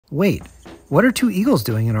Wait, what are two eagles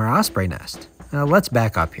doing in our osprey nest? Let's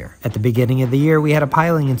back up here. At the beginning of the year, we had a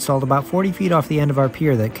piling installed about 40 feet off the end of our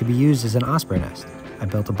pier that could be used as an osprey nest. I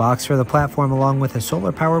built a box for the platform along with a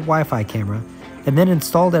solar-powered Wi-Fi camera, and then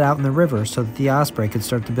installed it out in the river so that the osprey could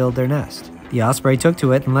start to build their nest. The osprey took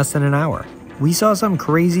to it in less than an hour. We saw some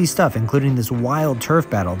crazy stuff, including this wild turf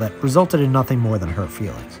battle that resulted in nothing more than hurt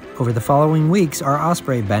feelings. Over the following weeks, our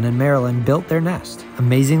osprey, Ben and Marilyn, built their nest.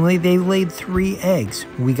 Amazingly, they laid 3 eggs.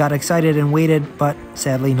 We got excited and waited, but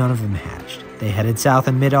sadly none of them hatched. They headed south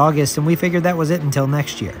in mid-August, and we figured that was it until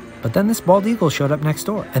next year. But then this bald eagle showed up next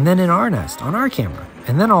door, and then in our nest, on our camera.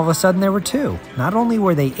 And then all of a sudden there were 2. Not only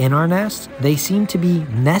were they in our nest, they seemed to be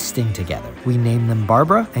nesting together. We named them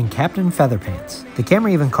Barbara and Captain Featherpants. The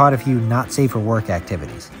camera even caught a few not safe for work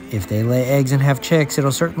activities. If they lay eggs and have chicks,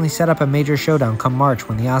 it'll certainly set up a major showdown come March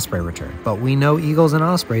when the osprey return. But we know eagles and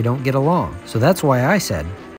osprey don't get along, so that's why I said,